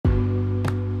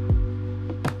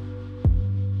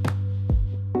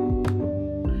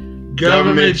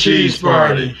Government Cheese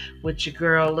Party with your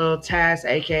girl Lil Taz,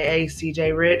 aka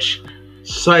CJ Rich,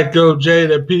 Psycho J,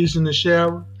 that piece in the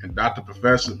shower, and Dr.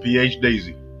 Professor PH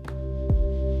Daisy.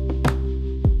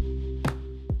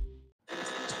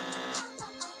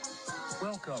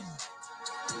 Welcome.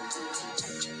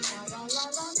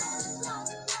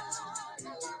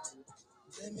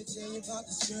 Let me tell you about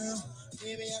this girl.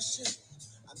 Maybe I should.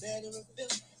 I met her in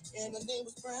Philly, and her name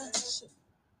was Brown.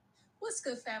 What's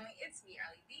good, family? It's me,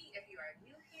 Arlie B. If you are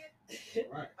new here.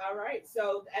 All right.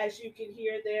 So as you can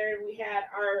hear there, we had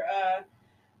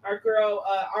our girl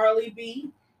Arlie B.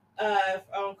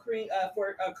 On Cream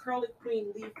for Curly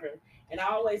Queen Lareefer. And I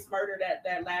always murder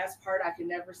that last part. I can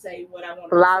never say what I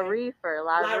want to say.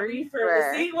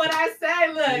 Lareefer. See what I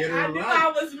say? Look, I knew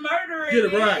I was murdering. Get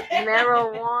it right.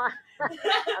 Marijuana.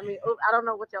 I mean, I don't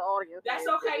know what your audience. That's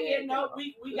okay. Yeah, no,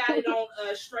 we got it on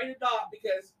straight adult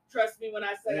because trust me when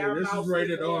I say our this mouse is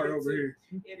rated R over too.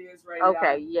 here. It is rated R.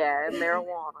 Okay, yeah,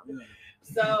 marijuana. Yeah.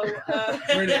 So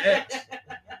Rated X.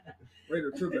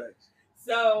 Rated triple X.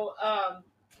 So I'm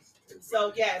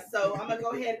gonna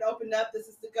go ahead and open up. This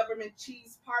is the Government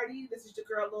Cheese Party. This is your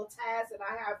girl Lil Taz, and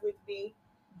I have with me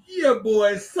Yeah,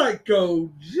 boy, Psycho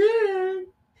J.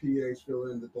 PH fill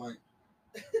in the blank.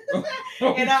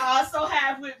 and I also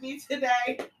have with me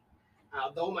today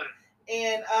Aldoma.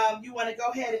 And you want to go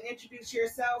ahead and introduce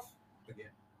yourself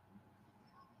Again.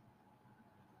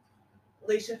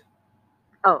 Alicia?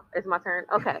 Oh, it's my turn.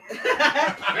 Okay.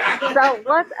 So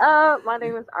what's up? My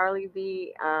name is Arlie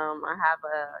B. I have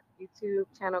a YouTube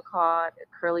channel called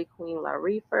Curly Queen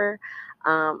Lareefer.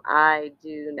 I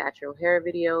do natural hair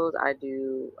videos. I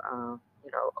do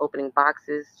opening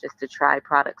boxes just to try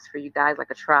products for you guys,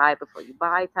 like a try before you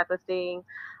buy type of thing.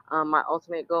 My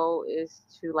ultimate goal is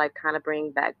to kind of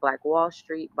bring back Black Wall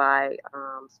Street by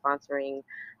sponsoring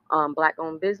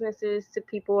Black-owned businesses to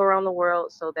people around the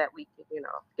world so that we can,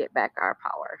 get back our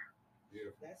power.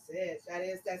 Beautiful. That's it.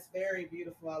 That's very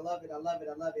beautiful. I love it.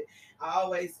 I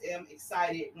always am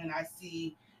excited when I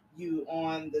see you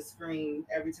on the screen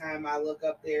every time I look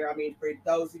up there. I mean, for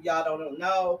those of y'all don't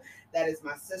know, that is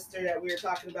my sister that we were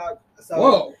talking about.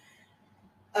 So,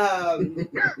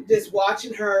 just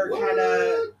watching her kind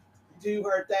of do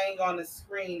her thing on the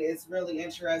screen is really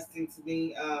interesting to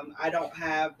me. I don't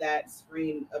have that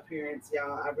screen appearance,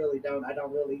 y'all. I really don't. I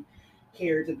don't really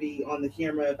care to be on the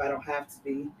camera if I don't have to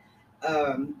be.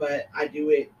 But I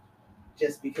do it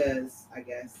just because, I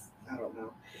guess. I don't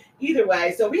know. Either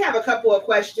way, so we have a couple of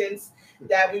questions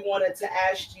that we wanted to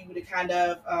ask you to kind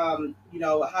of,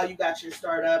 how you got your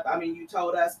startup. I mean, you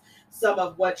told us some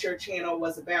of what your channel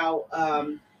was about.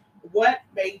 What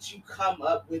made you come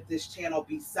up with this channel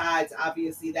besides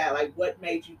obviously that? Like, what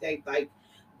made you think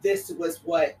this was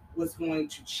what was going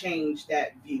to change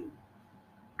that view?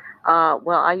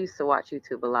 Well, I used to watch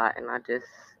YouTube a lot, and I just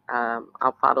I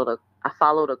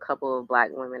followed a couple of Black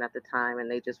women at the time,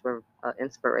 and they just were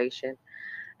inspiration.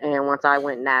 And once I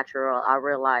went natural, I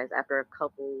realized after a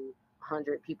couple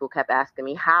hundred people kept asking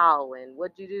me how and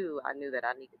what'd you do, I knew that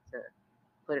I needed to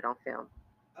put it on film.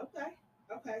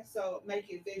 Okay. So make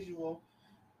it visual,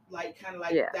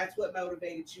 Yeah. That's what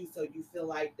motivated you. So you feel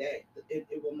like that it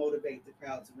will motivate the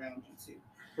crowds around you too.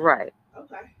 Right.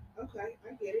 Okay. I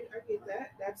get it. I get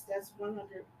that. That's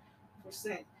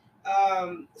 100%.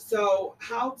 So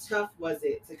how tough was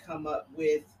it to come up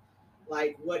with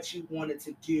what you wanted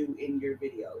to do in your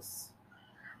videos?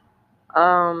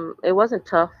 It wasn't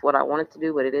tough what I wanted to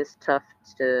do, but it is tough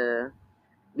to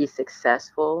be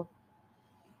successful.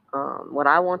 What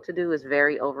I want to do is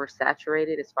very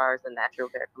oversaturated as far as the natural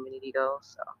hair community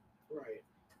goes. So. Right.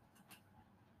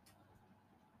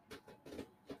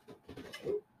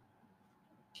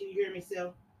 Can you hear me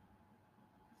still?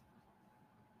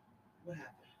 What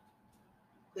happened?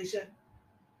 Alicia?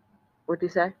 What'd you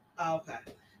say? Oh, okay.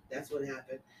 That's what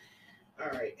happened. All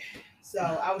right. So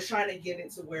I was trying to get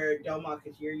it to where Doma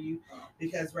could hear you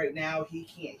because right now he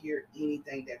can't hear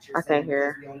anything that you're saying. I can't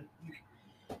hear.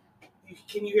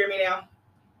 Can you hear me now?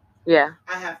 Yeah.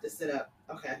 I have to sit up.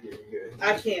 Okay.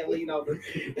 I can't lean over.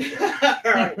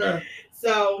 All right.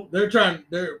 So we're trying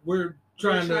to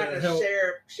help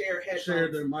share headphones.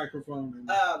 Share their microphone.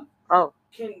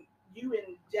 Can you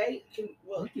and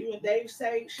Dave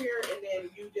say share, and then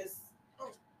you just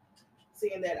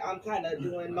seeing that I'm kind of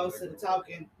doing most of the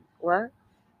talking. What?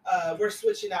 We're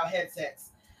switching out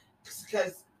headsets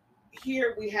because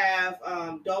here we have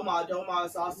Doma. Doma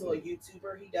is also a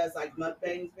YouTuber. He does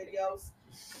mukbang videos.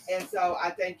 And so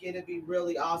I think it'd be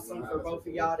really awesome for both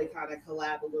of y'all to kind of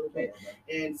collab a little bit.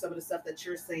 And some of the stuff that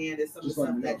you're saying is some of the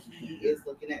stuff that he is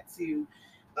looking at too,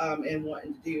 and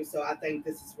wanting to do. So I think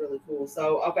this is really cool.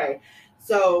 So, okay.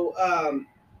 So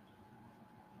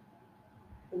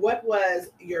what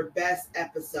was your best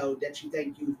episode that you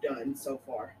think you've done so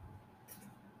far?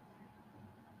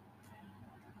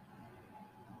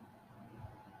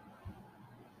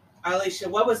 Alicia,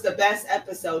 what was the best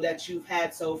episode that you've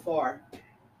had so far?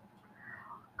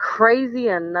 Crazy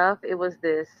enough, it was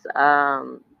this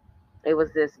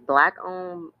black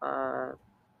owned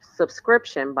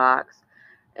subscription box,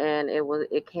 and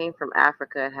it came from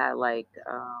Africa. It had like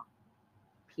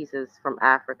pieces from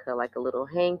Africa, like a little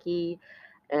hanky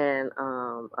and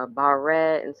a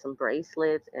barrette and some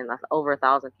bracelets, and over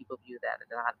 1,000 people viewed that.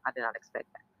 And I did not expect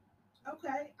that.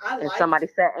 Okay, I And like. somebody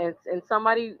said, and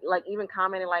somebody like even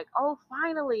commented like, "Oh,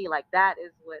 finally!" Like that's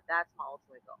my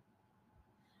ultimate goal.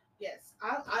 Yes,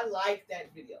 I like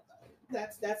that video though.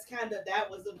 That's kind of that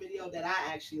was a video that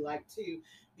I actually liked too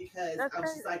because That's I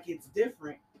was just crazy. like it's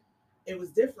different. It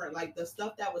was different. Like the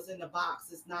stuff that was in the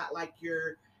box is not like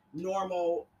your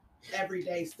normal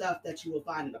everyday stuff that you will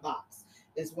find in the box.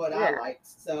 Is what I Yeah, liked.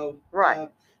 So right.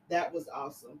 that was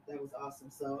awesome. That was awesome.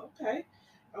 So okay,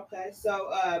 okay. So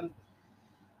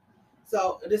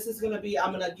this is gonna be.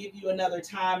 I'm gonna give you another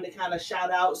time to kind of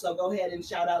shout out. So go ahead and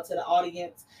shout out to the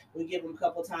audience. We give them a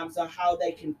couple times on how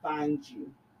they can find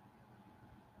you.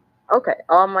 Okay,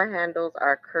 all my handles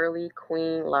are Curly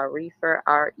Queen Lareefer,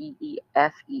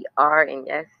 Reefer, and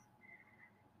yes,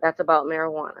 that's about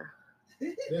marijuana.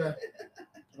 Yeah.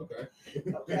 Okay.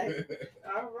 Okay.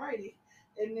 All righty.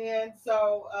 And then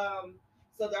so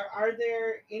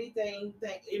there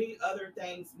any other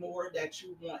things more that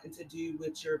you wanting to do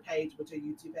with your page, with your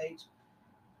YouTube page?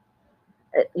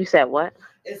 You said what?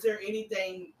 Is there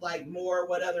anything like more?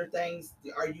 What other things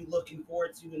are you looking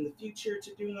forward to in the future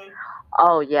to doing?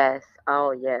 Oh yes.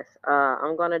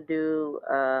 I'm gonna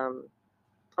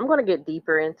get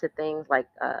deeper into things like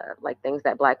things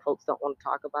that Black folks don't want to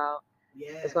talk about.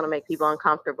 It's gonna make people Yes.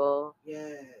 uncomfortable.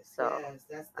 Yes, So yes.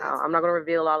 That's I'm not gonna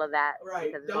reveal all of that right.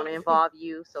 because it's Don't gonna involve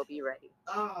you. So be ready.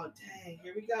 oh dang,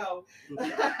 here we go.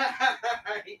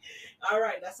 All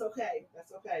right, that's okay.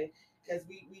 That's okay. Because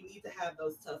we need to have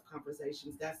those tough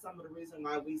conversations. That's some of the reason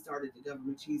why we started the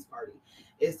government cheese party,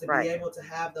 is to be Right. able to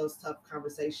have those tough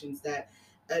conversations that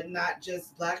not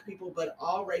just black people but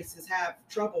all races have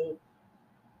trouble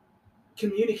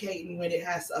communicating when it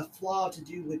has a flaw to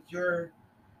do with your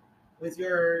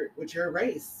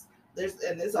race. There's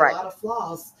a Right. lot of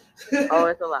flaws. Oh,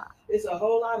 it's a lot. It's a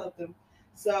whole lot of them.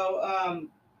 So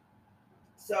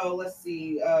so let's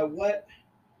see.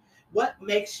 What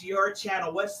makes your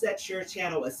channel? What sets your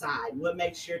channel aside? What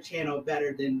makes your channel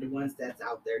better than the ones that's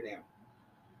out there now?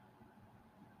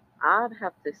 I'd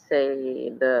have to say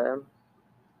the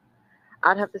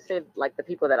I'd have to say like the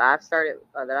people that I've started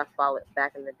that I followed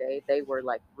back in the day, they were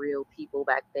like real people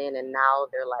back then, and now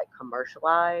they're like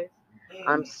commercialized.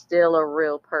 I'm Mm, still a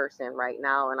real person right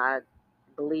now, and I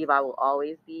believe I will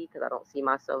always be because I don't see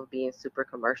myself being super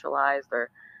commercialized or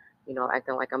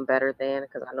acting like I'm better than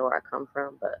because I know where I come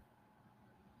from. But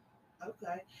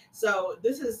okay. So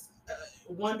this is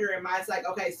wondering. Mine's like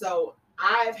okay. So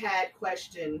I've had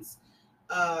questions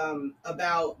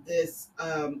about this.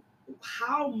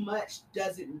 How much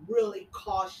does it really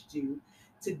cost you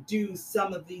to do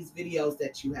some of these videos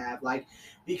that you have? Like,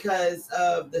 because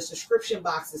of the subscription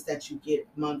boxes that you get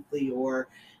monthly, or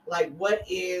like, what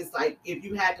is like if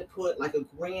you had to put like a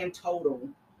grand total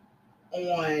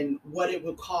on what it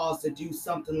would cost to do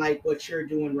something like what you're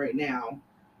doing right now?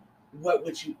 What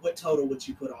total would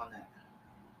you put on that?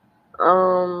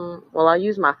 well, I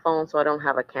use my phone, so I don't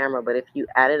have a camera. But if you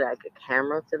added like a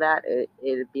camera to that,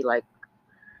 it'd be like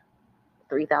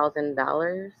 $3,000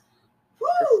 to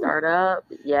Woo! start up.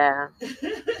 Yeah,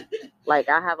 like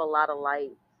I have a lot of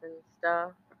lights and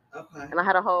stuff. Okay. And I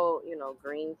had a whole,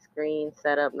 green screen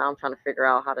set up. Now I'm trying to figure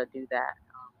out how to do that.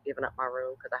 Giving up my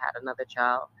room because I had another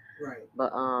child. Right.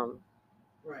 But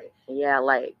Right. yeah,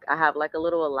 like I have like a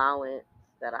little allowance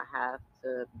that I have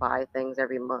to buy things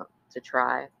every month to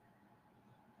try.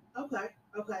 Okay.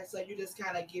 Okay. So you just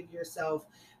kind of give yourself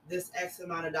this X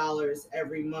amount of dollars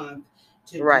every month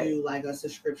to Right. do like a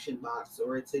subscription box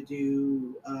or to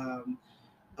do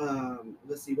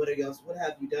let's see what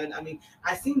have you done? I mean,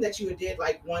 I seen that you did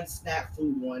like one snack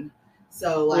food one.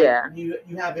 So like Yeah. you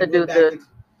To haven't went do back the and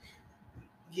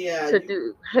yeah, to you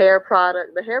do hair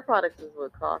product. The hair products is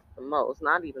what costs the most.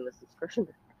 Not even the subscription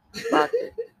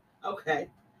boxes. okay.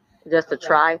 Just to Okay.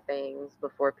 try things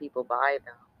before people buy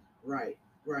them. Right,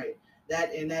 right.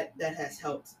 That has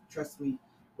helped. Trust me.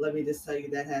 Let me just tell you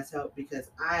that has helped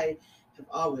because I have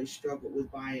always struggled with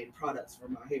buying products for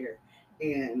my hair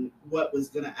and what was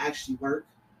gonna actually work.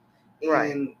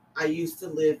 Right. And I used to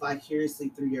live vicariously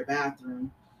through your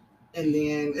bathroom. And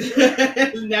then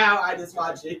now I just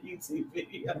watch your YouTube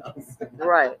videos.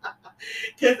 Right.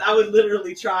 Because I would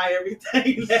literally try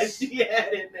everything that she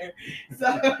had in there.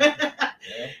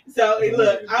 So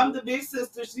look, I'm the big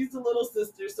sister. She's the little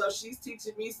sister. So she's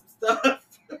teaching me some stuff.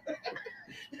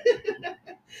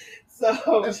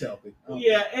 So that's healthy.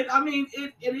 Yeah, and I mean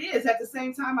it is. At the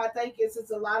same time, I think it's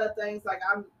a lot of things. Like,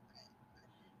 I'm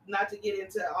not to get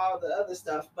into all the other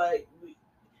stuff, but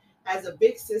as a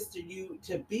big sister,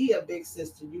 to be a big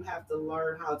sister, you have to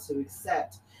learn how to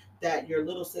accept that your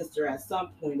little sister at some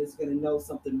point is going to know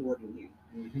something more than you.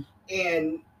 Mm-hmm.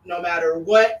 And no matter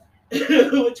what,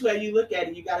 which way you look at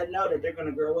it, you got to know that they're going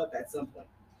to grow up at some point.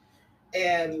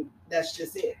 And that's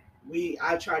just it.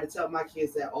 I try to tell my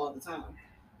kids that all the time.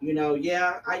 You know,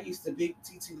 yeah, I used to big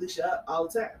TT Lisha up all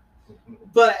the time.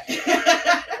 But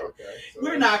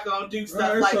we're not gonna do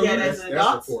stuff like that as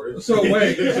adults. So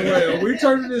wait, are we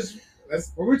turning this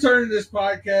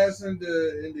podcast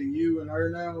into you and her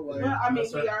now? Like, well, I mean,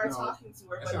 we are talking to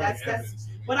her, but that's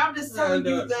but I'm just telling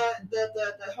you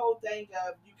the whole thing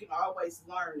of you can always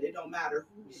learn. It don't matter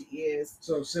who it is.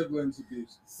 So siblings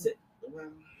abuse.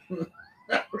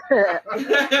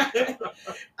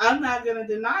 I'm not gonna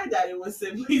deny that it was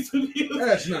siblings abuse.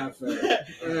 That's not fair.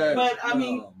 But I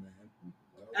mean,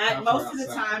 most of the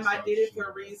time I did it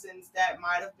for reasons that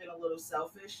might have been a little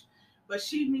selfish. But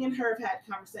me and her have had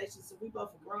conversations, so we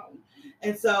both have grown.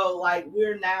 And so, like,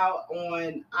 we're now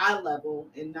on eye level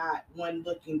and not one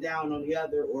looking down on the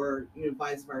other, or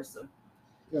vice versa.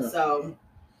 Yeah. So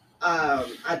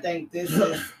I think this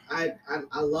is I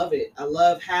love it. I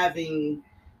love having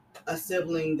a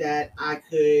sibling that I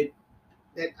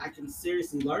can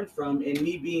seriously learn from, and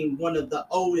me being one of the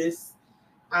oldest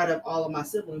out of all of my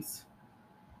siblings.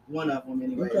 One of them,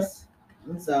 anyways.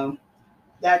 Okay. So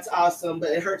that's awesome.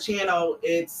 But her channel,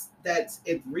 it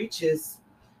reaches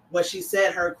what she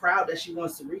said. Her crowd that she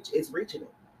wants to reach, it's reaching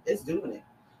it. It's doing it.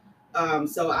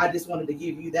 So I just wanted to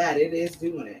give you that. It is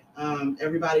doing it.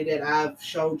 Everybody that I've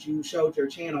showed your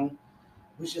channel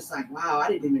was just like, wow, I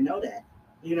didn't even know that.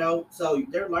 So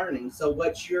they're learning. So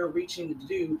what you're reaching to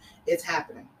do, it's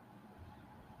happening.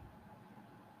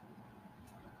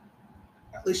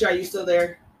 Alicia, are you still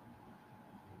there?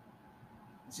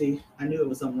 See, I knew it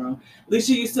was something wrong.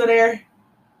 Alicia, you still there?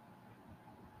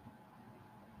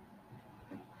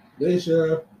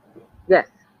 Alicia. Yes.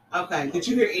 Okay. Did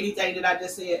you hear anything that I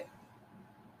just said?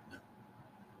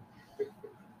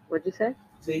 What'd you say?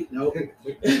 See, nope.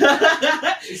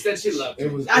 She said she loved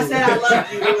you. I said I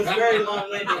loved you. It was very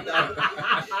long-winded, though.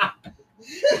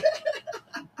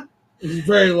 It was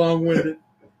very long-winded.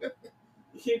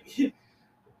 Can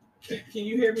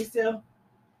you hear me still?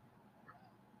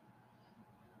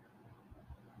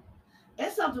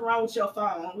 There's something wrong with your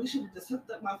phone. We should have just hooked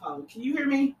up my phone. Can you hear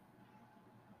me?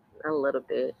 A little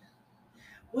bit.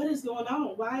 What is going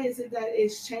on? Why is it that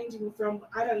it's changing from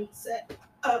I done set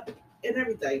up and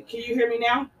everything? Can you hear me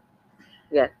now?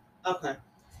 Yes. Okay.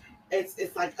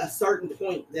 It's like a certain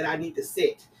point that I need to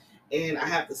sit, and I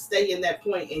have to stay in that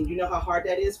point. And you know how hard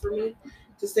that is for me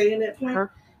to stay in that point? Huh?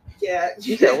 Yeah.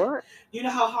 You said what? You know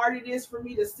how hard it is for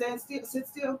me to sit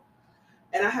still?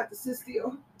 And I have to sit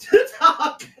still to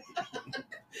talk.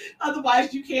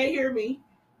 Otherwise, you can't hear me.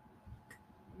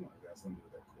 Oh my God, something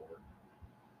with that cord.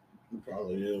 It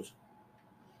probably is.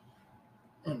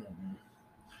 I don't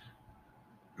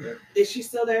know. Is she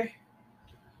still there?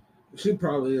 She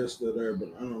probably is still there,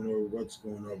 but I don't know what's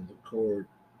going on with the cord.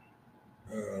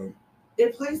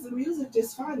 It plays the music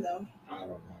just fine, though. I don't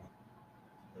know.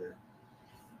 Here.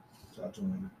 Talk to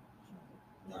him.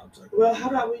 Well, how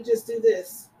about we just do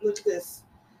this? Look at this.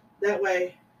 That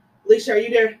way. Alicia, are you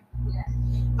there? Yes.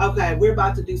 Okay, we're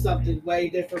about to do something way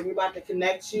different. We're about to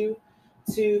connect you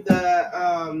to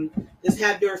the just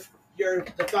have the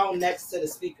phone next to the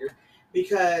speaker,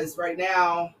 because right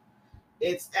now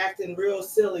it's acting real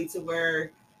silly to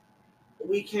where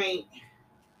we can't,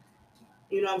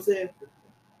 you know what I'm saying?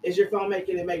 Is your phone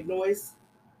making it make noise?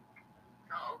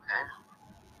 Oh,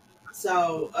 okay.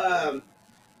 So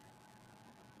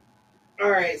all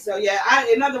right, so yeah,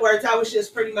 in other words, I was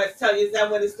just pretty much telling you, is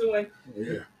that what it's doing?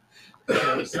 Yeah.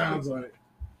 It sounds like.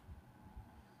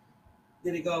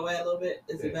 Did it go away a little bit?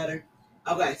 Is it better?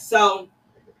 Okay, so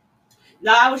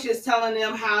now I was just telling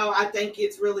them how I think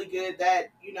it's really good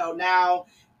that, now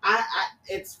I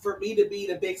it's for me to be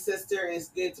the big sister. It's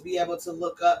good to be able to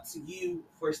look up to you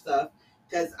for stuff,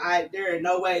 because there ain't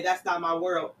no way, that's not my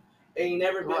world. It ain't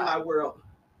never been my world.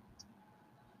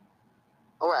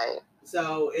 All right.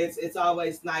 So it's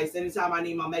always nice. Anytime I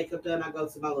need my makeup done, I go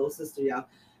to my little sister, y'all.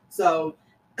 So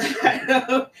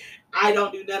I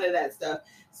don't do none of that stuff.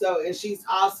 So, and she's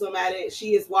awesome at it.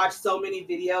 She has watched so many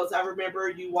videos. I remember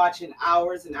you watching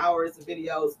hours and hours of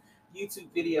videos, YouTube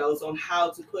videos on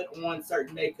how to put on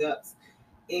certain makeups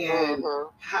and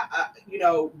how,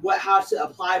 how to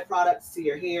apply products to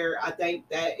your hair. I think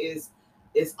that is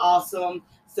awesome.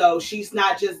 So she's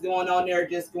not just going on there,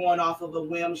 just going off of a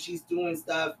whim. She's doing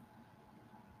stuff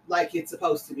like it's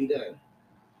supposed to be done.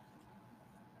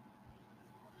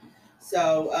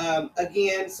 So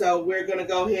again, so we're gonna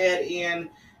go ahead and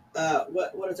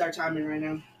what is our timing right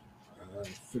now?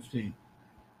 15.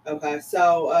 Okay,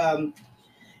 so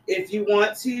if you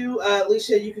want to,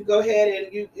 Alicia, you can go ahead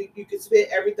and you can spit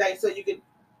everything, so you can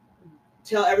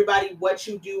tell everybody what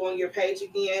you do on your page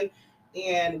again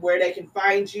and where they can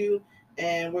find you.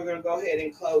 And we're gonna go ahead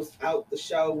and close out the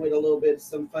show with a little bit of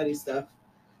some funny stuff.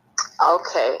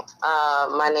 Okay.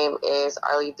 My name is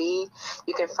Arlie B.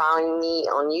 You can find me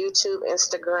on YouTube,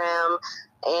 Instagram,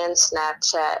 and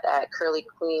Snapchat at Curly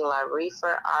Queen Lareefer,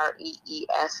 Reefer,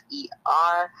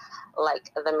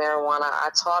 like the marijuana. I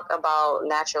talk about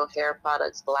natural hair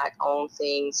products, Black-owned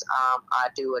things. I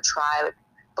do a try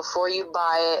before you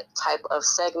buy it type of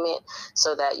segment,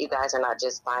 so that you guys are not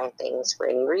just buying things for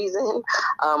any reason,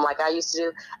 like I used to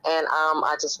do. And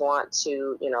I just want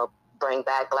to, bring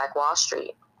back Black Wall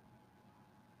Street.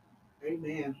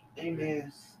 Amen.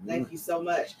 Amen. Thank you so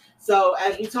much. So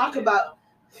as we talk about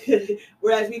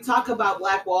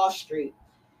Black Wall Street,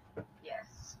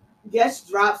 let's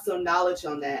drop some knowledge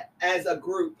on that as a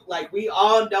group. Like, we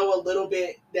all know a little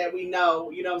bit that we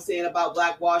know, you know what I'm saying, about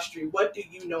Black Wall Street. What do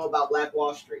you know about Black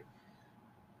Wall Street?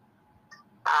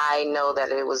 I know that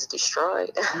it was destroyed.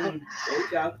 There you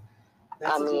go.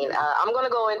 I'm going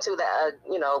to go into that,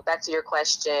 back to your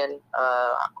question,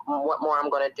 what more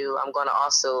I'm going to do. I'm going to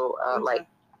also,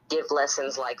 give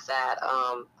lessons like that,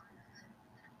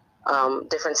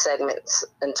 different segments,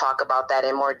 and talk about that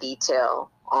in more detail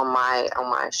on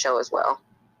my show as well.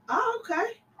 Oh,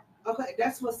 okay. Okay,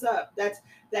 that's what's up.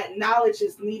 That knowledge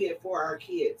is needed for our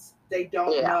kids. They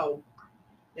don't know.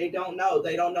 They don't know.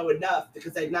 They don't know enough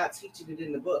because they're not teaching it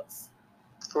in the books.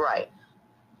 Right.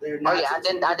 I didn't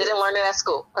learn it at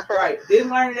school. Right.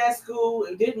 Didn't learn it at school.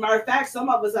 Matter of fact, some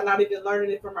of us are not even learning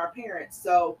it from our parents.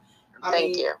 So,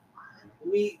 Thank you.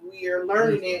 We are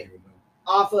learning it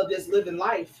off of just living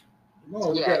life.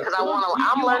 No, because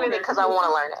I'm learning it because I want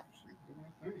to learn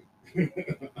it.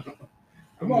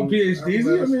 Come on, PhDs.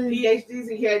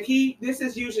 PhDs. This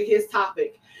is usually his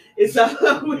topic. And so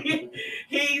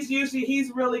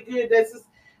he's really good. This is.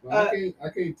 I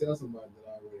can't tell somebody that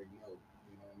I already know.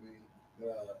 You know what I mean?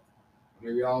 I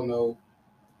mean, we all know,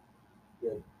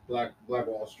 Black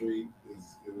Wall Street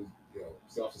was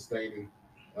self-sustaining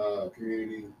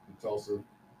community in Tulsa.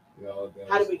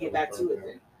 How do we get back to it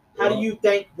then? How do you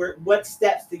think? What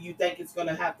steps do you think it's going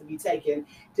to have to be taken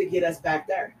to get us back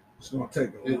there? It's going to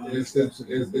take a lot. It's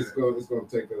going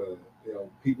to take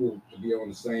people to be on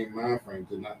the same mind frame,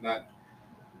 to not.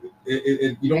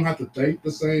 You don't have to think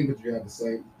the same, but you have the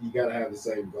same. You got to have the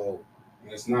same goal.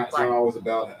 And it's not always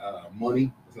about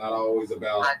money. It's not always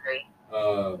about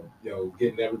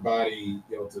getting everybody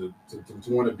to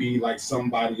want to be like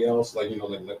somebody else, like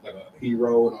a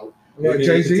hero and all. Like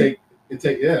Jay-Z.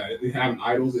 Having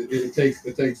idols. It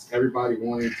takes everybody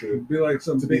wanting to be like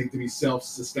to be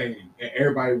self-sustaining, and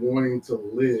everybody wanting to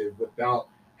live without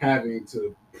having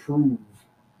to prove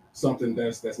something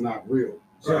that's not real.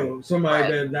 So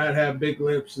somebody that not have big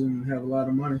lips and have a lot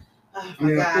of money. Oh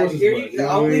my God! Here you go,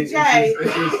 only Jay.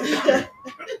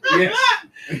 Yes.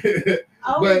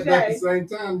 But at the same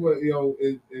time,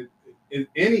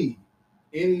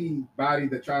 anybody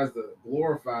that tries to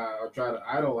glorify or try to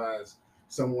idolize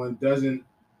someone isn't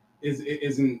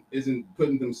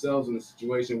putting themselves in a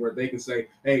situation where they can say,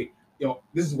 hey,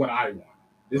 this is what I want.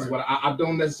 This is what I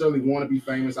don't necessarily want to be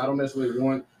famous. I don't necessarily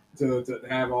want to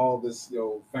have all this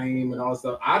fame and all that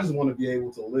stuff. I just want to be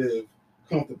able to live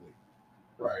comfortably.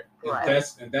 Right.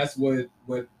 And that's what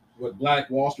Black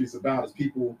Wall Street's about, is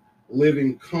people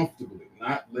living comfortably,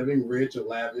 not living rich or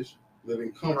lavish,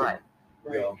 living comfortably.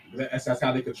 Right. That's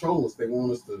how they control us. They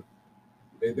want us to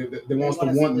they want us to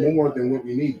want more than what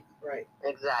we need. Right.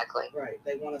 Exactly. Right.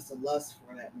 They want us to lust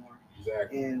for that more.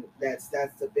 Exactly. And that's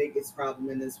the biggest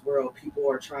problem in this world. People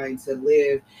are trying to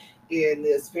live in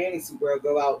this fantasy world,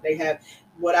 go out. They have,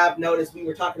 what I've noticed, we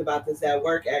were talking about this at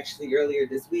work actually earlier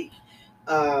this week,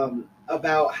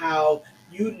 about how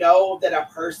that a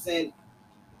person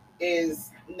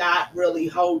is not really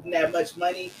holding that much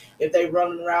money if they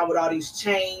running around with all these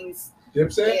chains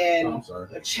and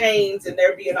chains, and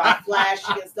they're being all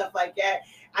flashy and stuff like that.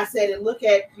 I said, and look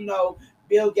at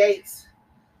Bill Gates.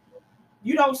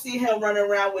 You don't see him running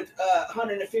around with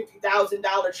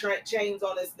 $150,000 chains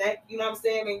on his neck. You know what I'm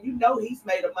saying? And you know he's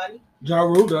made of money. Ja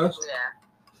Rule does. Yeah.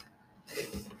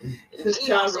 He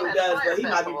Ja also Rule had does, the but he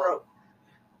Fire might be Festival. broke.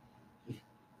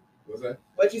 What's that?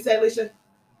 What you say, Alicia?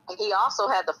 He also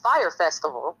had the Fire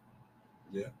Festival.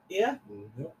 Yeah. Yeah.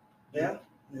 Yeah.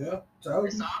 Yeah. Told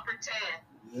It's you. all pretend.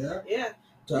 Yeah. Yeah.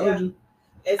 Told Yeah. you.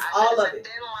 It's I all said of it's it. a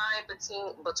thin line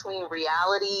between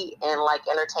reality and like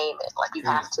entertainment. Like you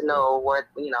have to know where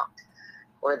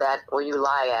where you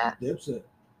lie at. Dipset.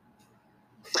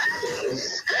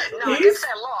 No,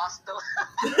 Dipset lost though.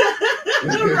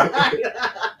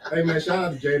 Hey man, shout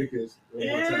out to Jadakiss one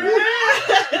more time.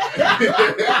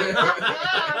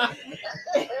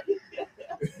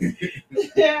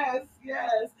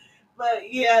 Yes.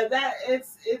 But yeah, that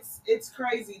it's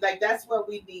crazy. Like that's what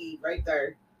we need right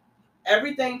there.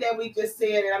 Everything that we just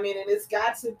said, and I mean, and it's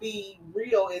got to be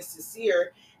real and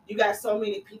sincere. You got so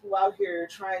many people out here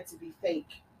trying to be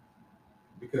fake.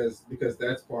 because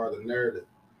that's part of the narrative.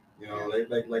 You know,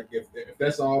 like if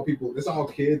that's all people, that's all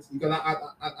kids. Because I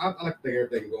like to think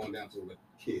everything going down to with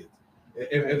kids.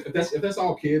 If that's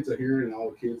all kids are hearing and all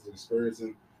kids are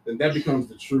experiencing, then that becomes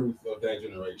the truth of that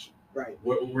generation. Right.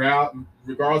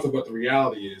 Regardless of what the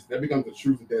reality is, that becomes the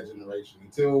truth of that generation.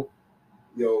 Until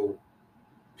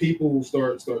people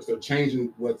start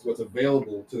changing what's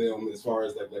available to them as far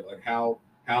as like how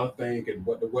to think and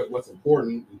what's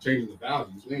important and changing the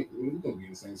values. We're gonna be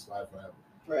in the same spot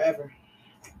Forever.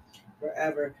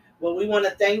 Well, we want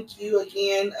to thank you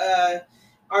again,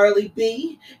 Arlie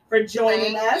B, for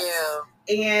joining us. You.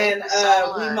 And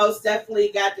so we most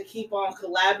definitely got to keep on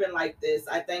collabing like this.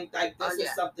 I think like this is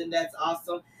something that's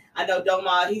awesome. I know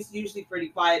Doma, he's usually pretty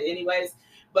quiet anyways,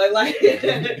 but like he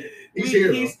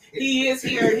is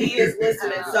here, he is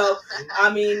listening. So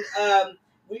I mean,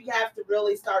 we have to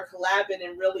really start collabing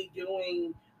and really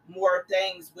doing more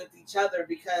things with each other,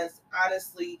 because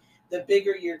honestly, the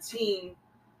bigger your team,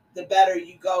 the better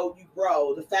you grow,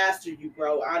 the faster you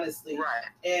grow, honestly. Right.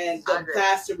 And the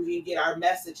faster we can get our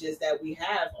messages that we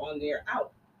have on there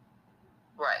out.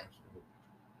 Right.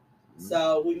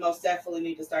 So we most definitely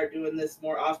need to start doing this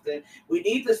more often. We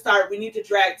need to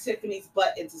drag Tiffany's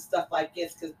butt into stuff like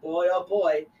this, because boy, oh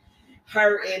boy,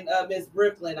 her and Miss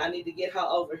Brooklyn, I need to get her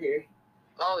over here.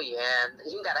 Oh yeah,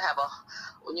 you gotta have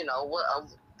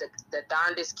the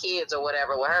darndest kids or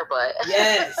whatever with her, but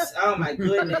yes. Oh my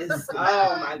goodness.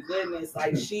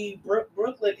 Like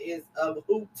Brooklyn is a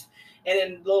hoot, and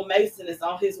then Lil Mason is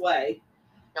on his way.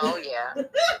 Oh yeah.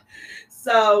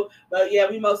 So, but yeah,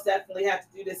 we most definitely have to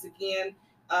do this again.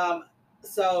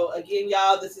 So again,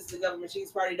 y'all, this is the Government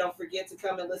Cheese Party. Don't forget to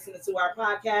come and listen to our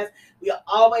podcast. We'll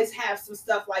always have some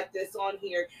stuff like this on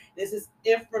here. This is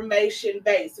information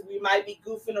based. We might be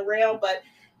goofing around, but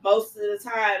most of the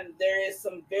time there is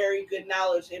some very good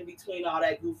knowledge in between all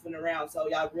that goofing around. So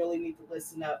y'all really need to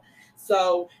listen up.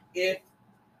 So if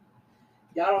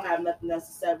y'all don't have nothing else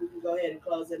to say, we can go ahead and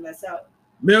close it mess out.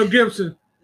 Mel Gibson.